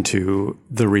into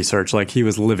the research. Like he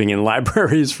was living in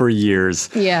libraries for years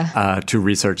to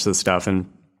research this stuff.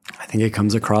 And I think it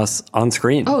comes across on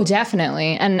screen. Oh,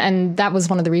 definitely. And that was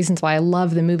one of the reasons why I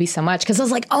love the movie so much. Because I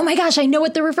was like, oh my gosh, I know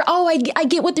what they're I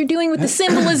get what they're doing with the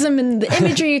symbolism and the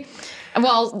imagery.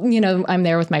 Well, I'm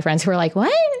there with my friends who are like,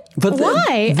 what? But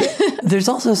why? There's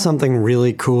also something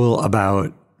really cool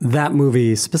about that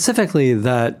movie specifically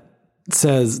that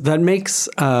makes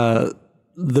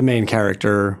the main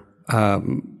character,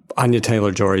 Anya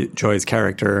Taylor-Joy's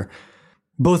character,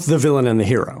 both the villain and the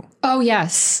hero. Oh,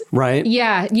 yes. Right?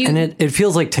 Yeah. And it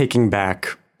feels like taking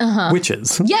back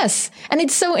witches. Yes. And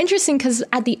it's so interesting because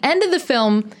at the end of the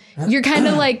film, you're kind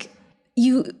of like,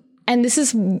 and this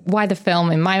is why the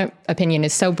film, in my opinion,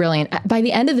 is so brilliant. By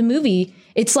the end of the movie,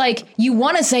 it's like you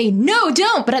want to say, no,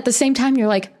 don't. But at the same time, you're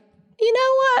like, you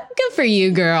know what? Good for you,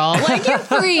 girl. Like, you're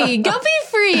free. Go be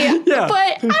free. Yeah. But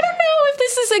I don't know if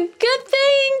this is a good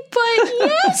thing, but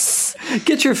yes.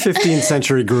 Get your 15th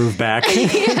century groove back.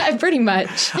 Yeah, pretty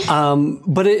much.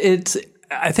 But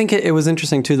I think it was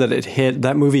interesting, too, that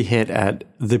that movie hit at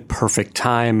the perfect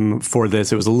time for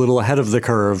this. It was a little ahead of the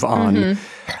curve on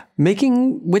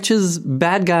making witches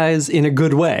bad guys in a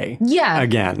good way. Yeah.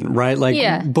 Again, right?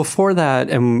 Like, before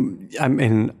that, and I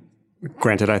mean,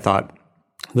 granted, I thought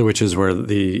the witches were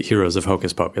the heroes of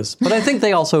Hocus Pocus. But I think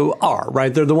they also are,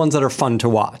 right? They're the ones that are fun to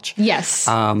watch. Yes.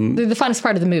 They're the funnest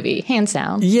part of the movie, hands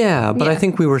down. Yeah, but I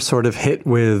think we were sort of hit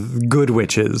with good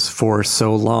witches for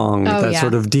so long that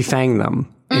sort of defanged them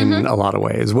in a lot of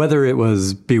ways. Whether it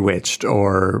was Bewitched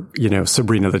or,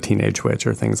 Sabrina the Teenage Witch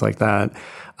or things like that,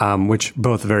 which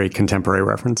both very contemporary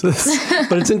references.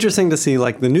 But it's interesting to see,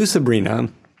 like, the new Sabrina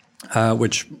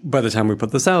which by the time we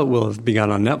put this out will have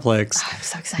begun on Netflix, I'm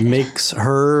so excited. makes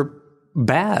her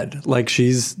bad. Like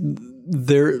she's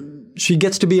there. She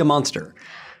gets to be a monster.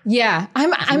 Yeah,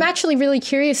 I'm actually really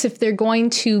curious if they're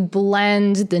going to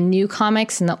blend the new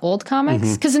comics and the old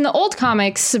comics. Because in the old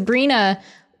comics, Sabrina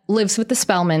lives with the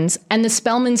Spellmans, and the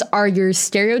Spellmans are your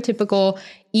stereotypical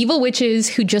evil witches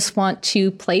who just want to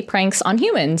play pranks on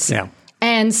humans. Yeah.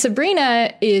 And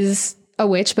Sabrina is a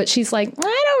witch, but she's like, I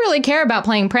don't really care about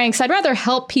playing pranks. I'd rather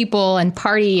help people and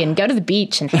party and go to the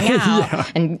beach and hang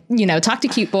out and, talk to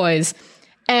cute boys.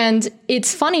 And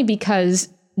it's funny because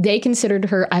they considered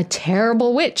her a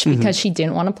terrible witch because she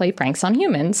didn't want to play pranks on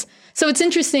humans. So it's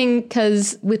interesting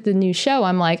because with the new show,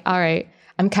 I'm like, all right,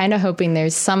 I'm kind of hoping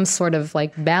there's some sort of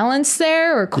like balance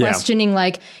there or questioning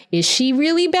like, is she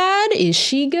really bad? Is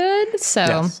she good? So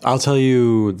Yes. I'll tell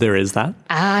you, there is that.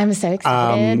 I'm so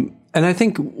excited. And I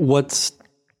think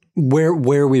where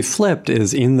we flipped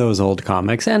is in those old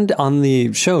comics and on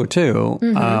the show too.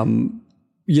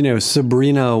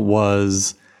 Sabrina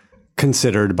was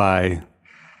considered by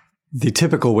the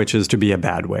typical witches to be a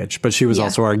bad witch, but she was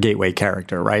also our gateway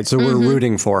character, right? So we're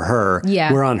rooting for her.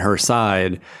 Yeah. We're on her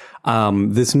side.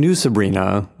 This new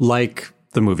Sabrina, like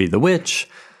the movie The Witch,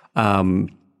 and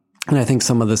I think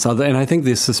some of this other, and I think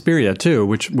the Suspiria too,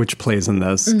 which plays in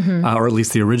this, or at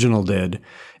least the original did,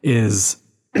 is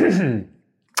that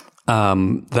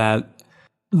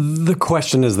the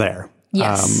question is there.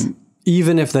 Yes.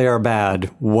 Even if they are bad,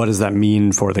 what does that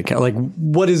mean for the like?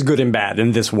 What is good and bad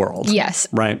in this world? Yes.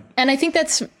 Right. And I think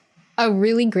that's a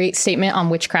really great statement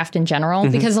on witchcraft in general,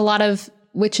 because a lot of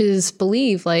witches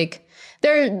believe like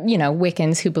there are,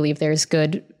 Wiccans who believe there's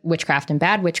good witchcraft and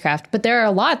bad witchcraft, but there are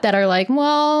a lot that are like,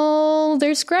 well,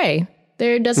 there's gray.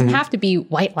 There doesn't have to be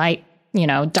white light,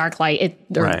 dark light,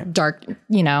 dark,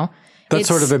 That's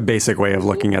sort of a basic way of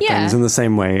looking at things in the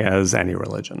same way as any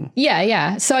religion. Yeah,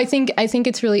 yeah. So I think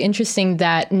it's really interesting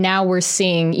that now we're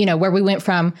seeing, where we went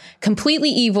from completely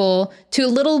evil to a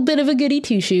little bit of a goody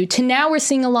two-shoe to now we're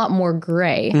seeing a lot more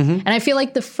gray. And I feel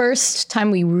like the first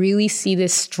time we really see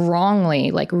this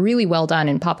strongly, like really well done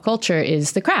in pop culture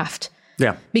is The Craft.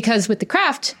 Yeah. Because with The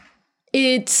Craft,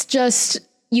 it's just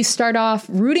you start off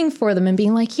rooting for them and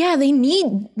being like, yeah, they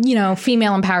need,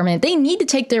 female empowerment. They need to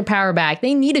take their power back.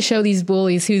 They need to show these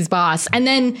bullies who's boss. And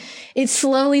then it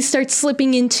slowly starts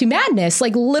slipping into madness,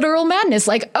 like literal madness.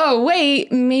 Like, oh,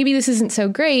 wait, maybe this isn't so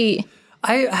great.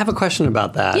 I have a question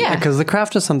about that. Yeah. Because The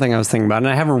Craft is something I was thinking about, and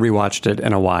I haven't rewatched it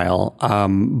in a while.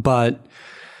 But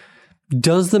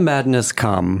does the madness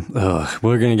come?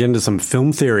 We're going to get into some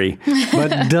film theory.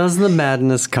 But does the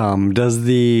madness come? Does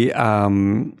the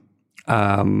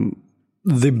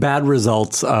bad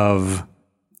results of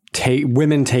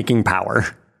women taking power,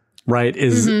 right?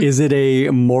 Is it a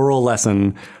moral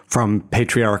lesson from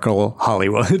patriarchal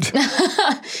Hollywood?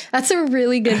 That's a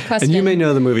really good question. And you may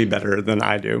know the movie better than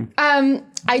I do.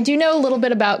 I do know a little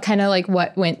bit about kind of like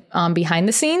what went on behind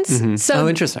the scenes. So,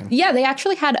 interesting. Yeah, they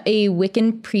actually had a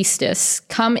Wiccan priestess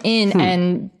come in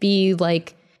and be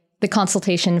like the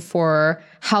consultation for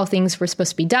how things were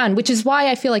supposed to be done, which is why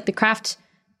I feel like The Craft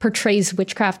portrays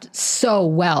witchcraft so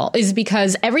well, is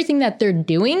because everything that they're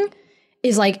doing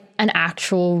is like an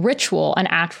actual ritual, an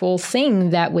actual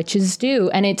thing that witches do.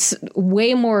 And it's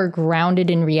way more grounded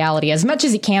in reality, as much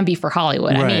as it can be for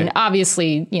Hollywood. Right. I mean,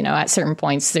 obviously, at certain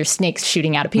points, there's snakes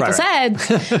shooting out of people's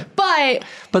heads. But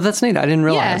that's neat. I didn't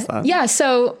realize that. Yeah.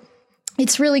 So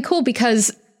it's really cool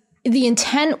because the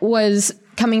intent was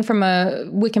coming from a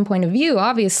Wiccan point of view,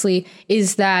 obviously,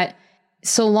 is that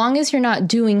so long as you're not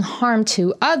doing harm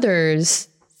to others,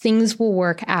 things will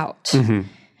work out.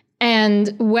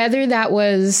 And whether that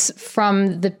was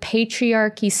from the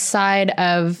patriarchy side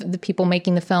of the people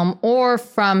making the film or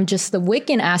from just the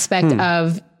Wiccan aspect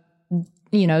of,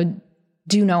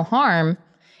 do no harm,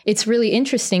 it's really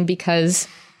interesting because,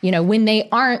 when they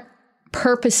aren't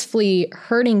purposefully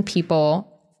hurting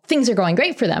people, things are going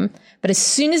great for them. But as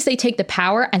soon as they take the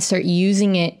power and start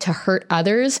using it to hurt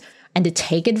others and to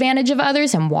take advantage of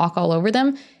others and walk all over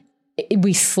them,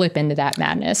 we slip into that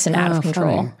madness and out of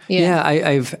control. Funny. Yeah,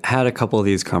 I've had a couple of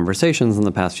these conversations in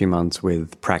the past few months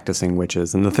with practicing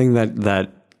witches. And the thing that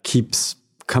keeps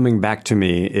coming back to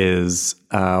me is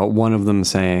one of them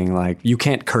saying, like, you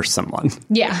can't curse someone.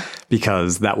 Yeah.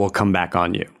 Because that will come back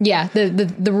on you. Yeah.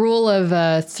 The rule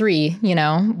of 3,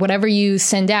 whatever you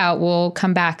send out will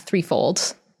come back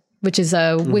threefold, which is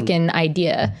a Wiccan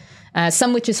idea.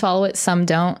 Some witches follow it, some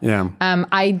don't. Yeah.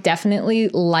 I definitely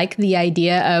like the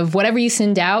idea of whatever you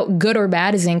send out, good or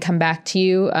bad, is going to come back to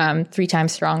you 3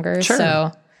 times stronger. Sure.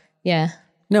 So, yeah.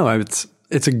 No,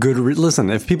 it's a good listen.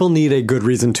 If people need a good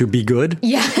reason to be good,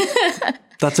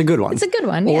 That's a good one. It's a good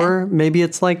one, Or maybe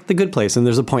it's like The Good Place and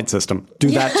there's a point system.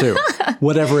 Do that too.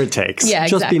 Whatever it takes. Yeah,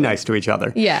 Just be exactly. nice to each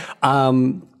other. Yeah.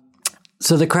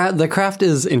 So the craft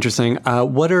is interesting.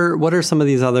 What are some of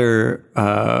these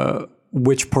other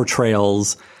witch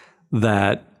portrayals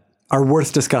that are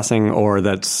worth discussing or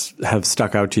that have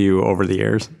stuck out to you over the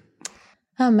years?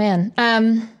 Oh, man.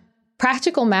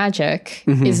 Practical magic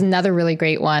is another really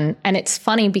great one. And it's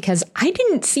funny because I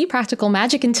didn't see Practical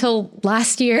Magic until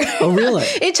last year. Oh, really?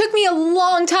 It took me a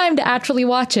long time to actually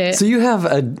watch it. So you have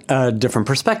a different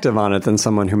perspective on it than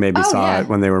someone who maybe saw it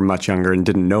when they were much younger and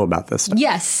didn't know about this stuff.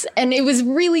 Yes. And it was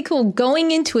really cool going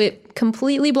into it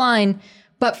completely blind,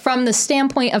 but from the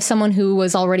standpoint of someone who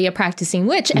was already a practicing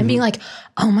witch and being like,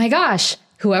 oh my gosh,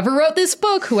 whoever wrote this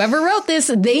book, whoever wrote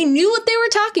this, they knew what they were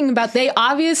talking about. They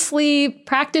obviously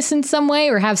practice in some way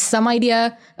or have some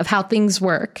idea of how things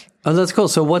work. Oh, that's cool.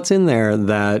 So what's in there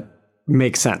that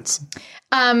makes sense?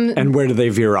 And where do they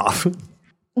veer off?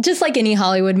 Just like any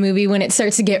Hollywood movie, when it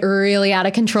starts to get really out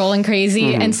of control and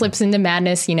crazy and slips into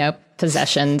madness,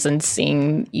 possessions and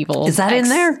seeing evil. Is that in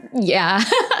there? Yeah.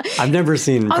 I've never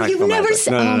seen Oh, Practical you've never Magic.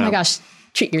 seen? No. My gosh.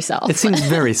 Treat yourself. It seems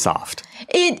very soft.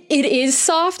 It is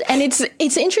soft, and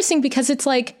it's interesting because it's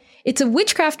like it's a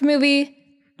witchcraft movie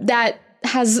that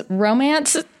has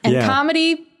romance and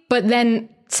comedy, but then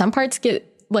some parts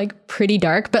get like pretty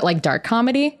dark, but like dark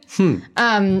comedy.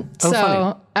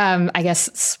 I guess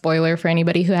spoiler for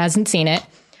anybody who hasn't seen it.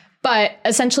 But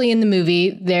essentially in the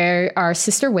movie, there are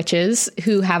sister witches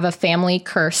who have a family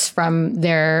curse from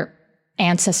their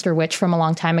ancestor witch from a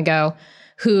long time ago,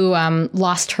 who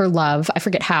lost her love. I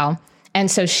forget how. And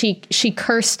so she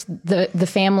cursed the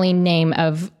family name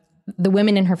of the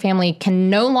women in her family can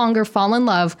no longer fall in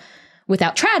love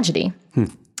without tragedy.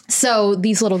 So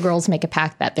these little girls make a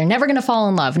pact that they're never going to fall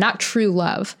in love, not true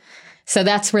love. So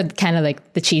that's where kind of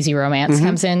like the cheesy romance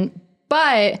comes in.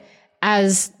 But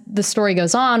as the story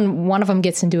goes on, one of them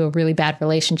gets into a really bad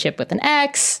relationship with an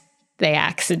ex. They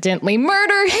accidentally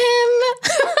murder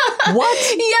him.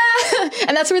 What? Yeah.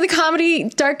 And that's where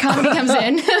the dark comedy comes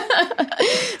in.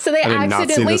 So they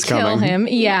accidentally kill him.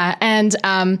 Yeah. And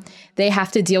they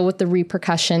have to deal with the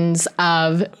repercussions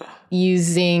of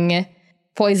using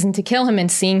poison to kill him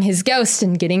and seeing his ghost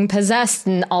and getting possessed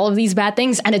and all of these bad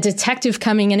things. And a detective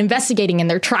coming and investigating, and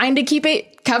they're trying to keep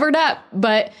it covered up.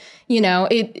 But,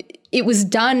 it was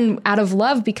done out of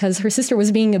love because her sister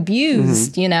was being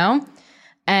abused,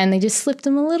 and they just slipped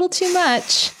him a little too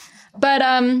much. But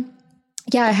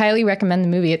I highly recommend the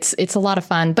movie. It's a lot of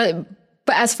fun. But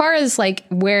as far as like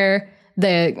where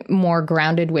the more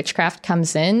grounded witchcraft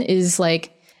comes in is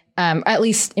like, at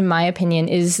least in my opinion,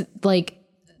 is like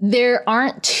there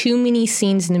aren't too many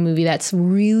scenes in the movie that's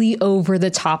really over the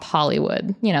top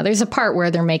Hollywood. There's a part where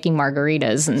they're making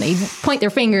margaritas and they point their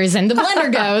fingers and the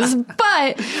blender goes, but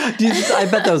I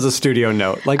bet that was a studio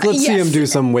note. Like, let's see him do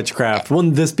some witchcraft.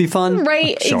 Wouldn't this be fun?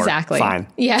 Right. Sure, exactly. Fine.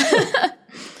 Yeah.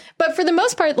 But for the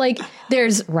most part, like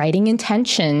there's writing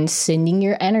intention, sending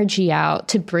your energy out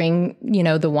to bring,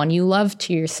 the one you love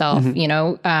to yourself,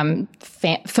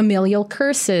 familial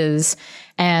curses.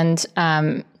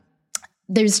 And,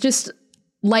 there's just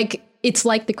like, it's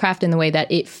like the craft in the way that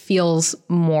it feels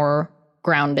more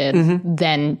grounded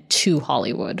than too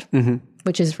Hollywood,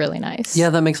 which is really nice. Yeah,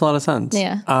 that makes a lot of sense.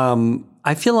 Yeah.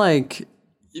 I feel like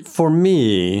for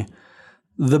me,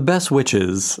 the best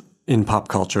witches in pop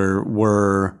culture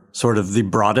were sort of the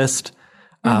broadest.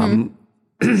 I'm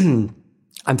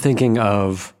thinking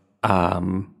of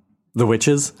The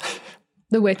Witches.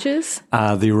 The Witches?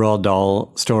 The Roald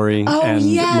Dahl story and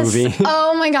movie.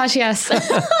 Oh my gosh, yes.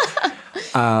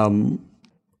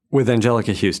 With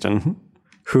Angelica Houston,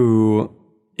 who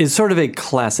is sort of a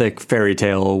classic fairy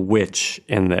tale witch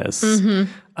in this.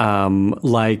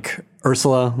 Like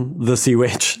Ursula, the sea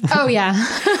witch. Oh, yeah.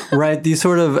 Right? These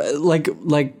sort of, like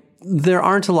there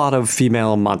aren't a lot of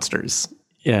female monsters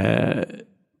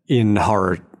in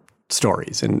horror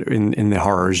stories, in the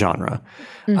horror genre.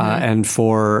 And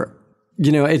for...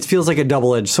 it feels like a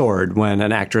double-edged sword when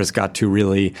an actress got to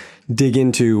really dig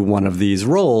into one of these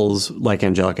roles, like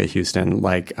Angelica Houston,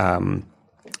 like,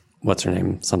 what's her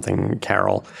name? Something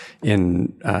Carol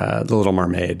in The Little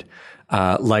Mermaid,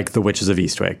 like The Witches of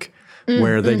Eastwick,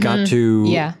 where they got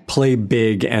to play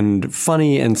big and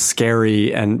funny and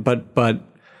scary, but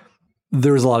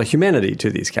there was a lot of humanity to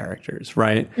these characters,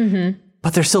 right?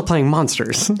 But they're still playing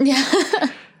monsters. Yeah.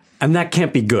 And that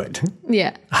can't be good.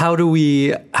 Yeah. How do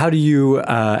you,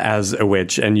 as a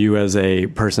witch and you as a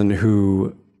person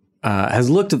who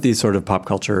has looked at these sort of pop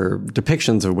culture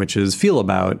depictions of witches feel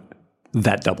about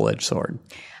that double-edged sword?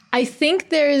 I think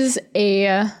there's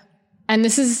and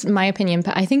this is my opinion,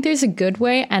 but I think there's a good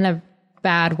way and a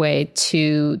bad way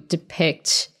to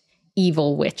depict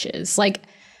evil witches. Like,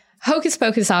 Hocus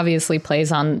Pocus obviously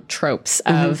plays on tropes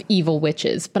of evil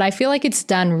witches, but I feel like it's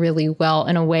done really well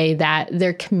in a way that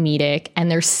they're comedic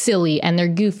and they're silly and they're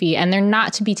goofy and they're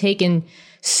not to be taken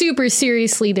super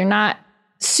seriously. They're not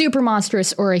super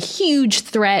monstrous or a huge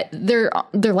threat. They're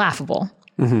laughable.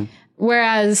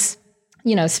 Whereas,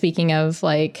 you know, speaking of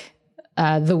like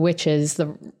the witches,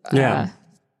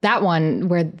 that one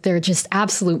where they're just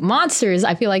absolute monsters,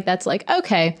 I feel like that's like,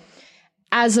 okay,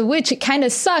 as a witch, it kind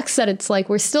of sucks that it's like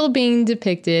we're still being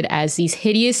depicted as these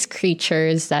hideous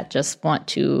creatures that just want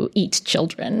to eat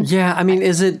children. Yeah, I mean,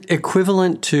 is it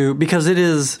equivalent to, because it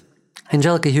is,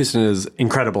 Angelica Houston is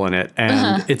incredible in it,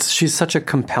 and she's such a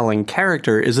compelling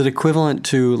character. Is it equivalent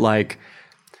to like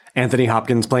Anthony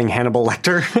Hopkins playing Hannibal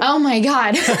Lecter? Oh my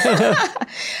God.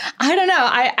 I don't know.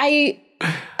 I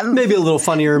maybe a little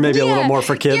funnier, maybe a little more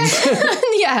for kids.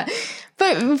 Yeah.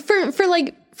 But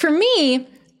for me,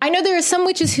 I know there are some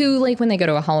witches who, like, when they go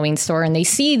to a Halloween store and they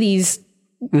see these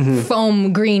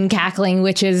foam green cackling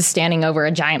witches standing over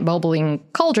a giant bubbling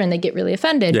cauldron, they get really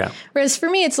offended. Yeah. Whereas for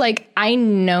me, it's like, I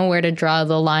know where to draw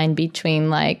the line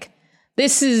between, like,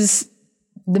 this is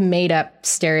the made up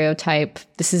stereotype.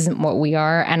 This isn't what we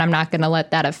are. And I'm not going to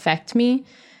let that affect me,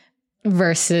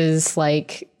 versus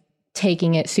like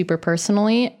taking it super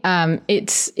personally.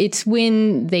 It's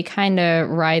when they kind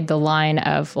of ride the line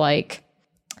of like,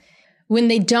 when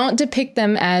they don't depict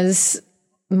them as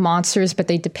monsters, but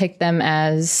they depict them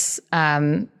as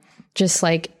just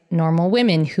like normal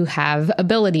women who have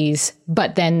abilities,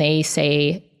 but then they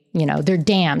say, you know, they're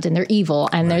damned and they're evil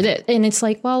and and it's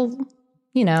like, well,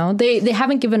 you know, they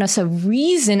haven't given us a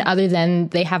reason other than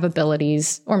they have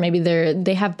abilities, or maybe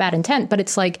they have bad intent, but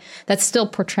it's like, that's still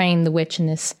portraying the witch in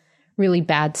this really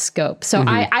bad scope. So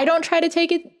I don't try to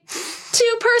take it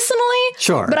too personally.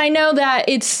 Sure. But I know that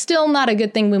it's still not a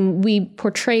good thing when we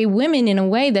portray women in a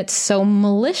way that's so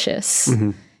malicious.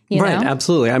 You know?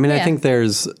 Absolutely. I mean, I think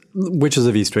there's Witches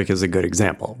of Eastwick is a good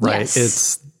example, right?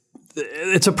 Yes.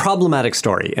 It's a problematic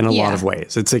story in a lot of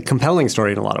ways. It's a compelling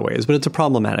story in a lot of ways, but it's a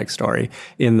problematic story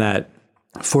in that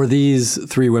for these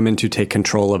three women to take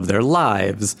control of their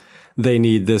lives, they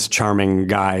need this charming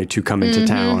guy to come into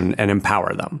town and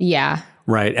empower them. Yeah.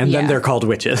 Right. And then they're called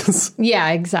witches. Yeah,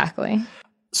 exactly.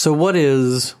 So what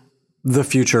is the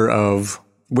future of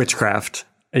witchcraft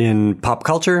in pop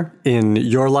culture, in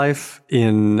your life,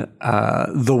 in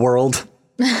the world?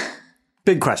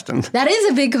 Big question. That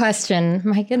is a big question.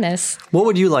 My goodness. What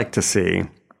would you like to see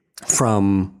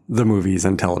from the movies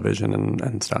and television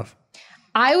and stuff?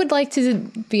 I would like to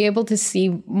be able to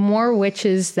see more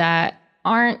witches that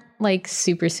aren't like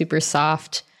super, super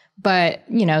soft, but,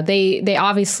 you know, they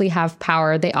obviously have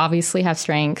power. They obviously have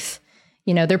strength.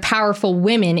 You know, they're powerful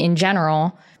women in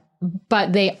general,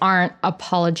 but they aren't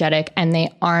apologetic and they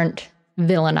aren't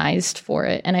villainized for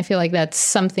it. And I feel like that's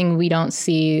something we don't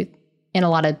see in a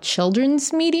lot of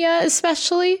children's media,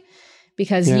 especially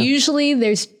because usually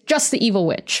there's just the evil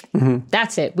witch.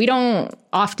 That's it. We don't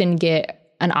often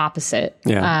get an opposite.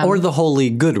 Yeah. Or the holy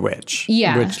good witch.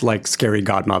 Yeah. Which, like Scary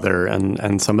Godmother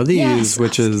and some of these,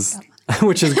 which is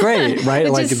great, right?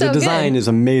 Which like is so the design good. is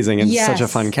amazing and such a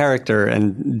fun character.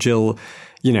 And Jill,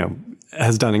 you know,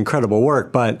 has done incredible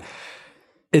work, but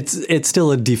it's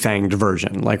still a defanged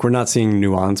version. Like, we're not seeing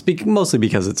nuance, mostly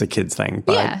because it's a kid's thing.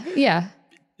 But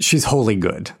she's wholly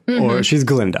good, or she's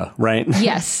Glinda, right?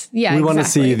 Yes. Yeah. We want to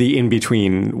see the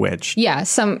in-between witch. Yeah.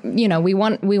 We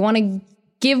want to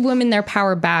give women their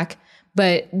power back,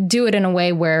 but do it in a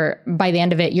way where by the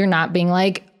end of it, you're not being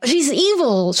like, she's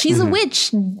evil, she's a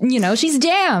witch, you know, she's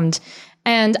damned.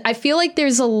 And I feel like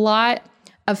there's a lot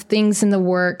of things in the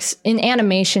works in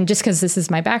animation, just because this is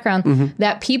my background,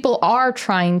 that people are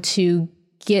trying to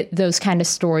get those kind of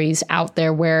stories out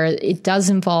there where it does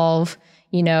involve,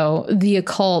 you know, the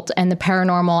occult and the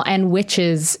paranormal and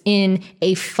witches in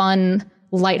a fun,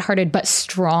 lighthearted but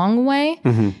strong way.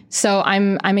 So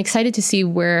I'm excited to see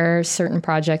where certain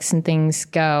projects and things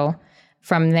go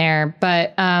from there.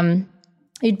 But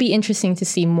it'd be interesting to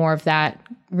see more of that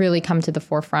really come to the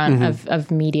forefront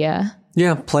of media.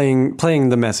 Yeah, playing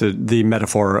the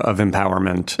metaphor of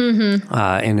empowerment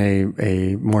in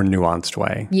a more nuanced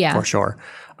way. Yeah, for sure.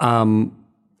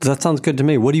 That sounds good to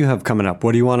me. What do you have coming up?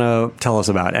 What do you want to tell us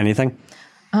about? Anything?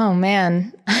 Oh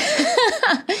man.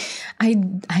 I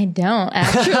don't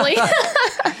actually.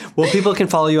 Well, people can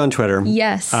follow you on Twitter.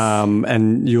 Yes.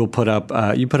 And you put up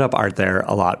art there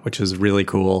a lot, which is really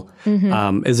cool.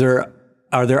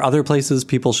 Are there other places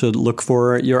people should look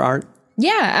for your art?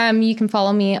 Yeah. You can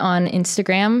follow me on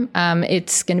Instagram.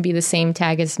 It's going to be the same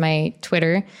tag as my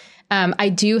Twitter. I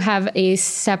do have a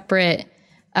separate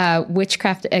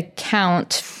Witchcraft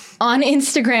account on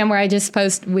Instagram where I just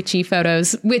post witchy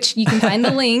photos, which you can find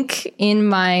the link in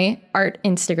my art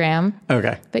Instagram.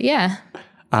 Okay. But yeah.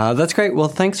 That's great. Well,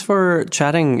 thanks for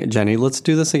chatting, Jenny. Let's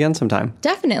do this again sometime.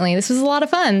 Definitely. This was a lot of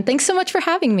fun. Thanks so much for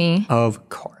having me. Of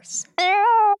course.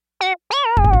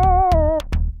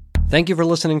 Thank you for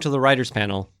listening to the Writers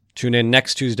Panel. Tune in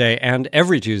next Tuesday and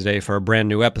every Tuesday for a brand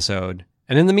new episode.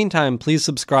 And in the meantime, please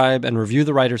subscribe and review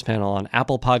the Writers Panel on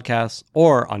Apple Podcasts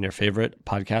or on your favorite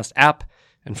podcast app.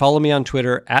 And follow me on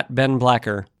Twitter at Ben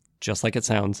Blacker, just like it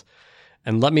sounds.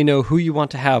 And let me know who you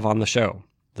want to have on the show.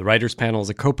 The Writers Panel is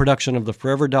a co-production of the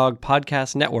Forever Dog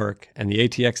Podcast Network and the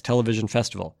ATX Television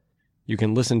Festival. You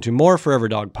can listen to more Forever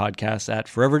Dog podcasts at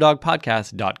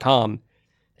foreverdogpodcast.com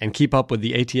and keep up with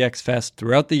the ATX Fest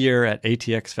throughout the year at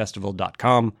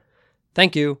atxfestival.com.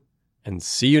 Thank you, and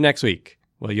see you next week.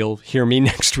 Well, you'll hear me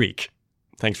next week.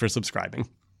 Thanks for subscribing.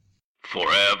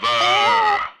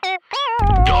 Forever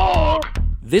Dog.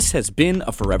 This has been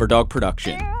a Forever Dog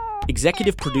production.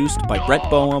 Executive produced by Brett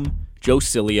Boehm, Joe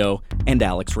Cilio, and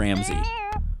Alex Ramsey.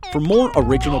 For more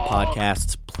original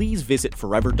podcasts, please visit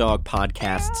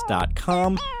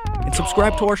foreverdogpodcasts.com and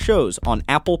subscribe to our shows on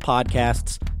Apple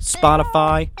Podcasts,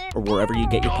 Spotify, or wherever you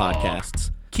get your podcasts.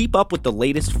 Keep up with the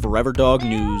latest Forever Dog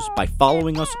news by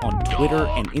following us on Twitter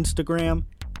and Instagram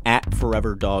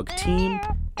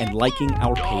 @ForeverDogTeam and liking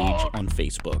our page on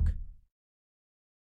Facebook.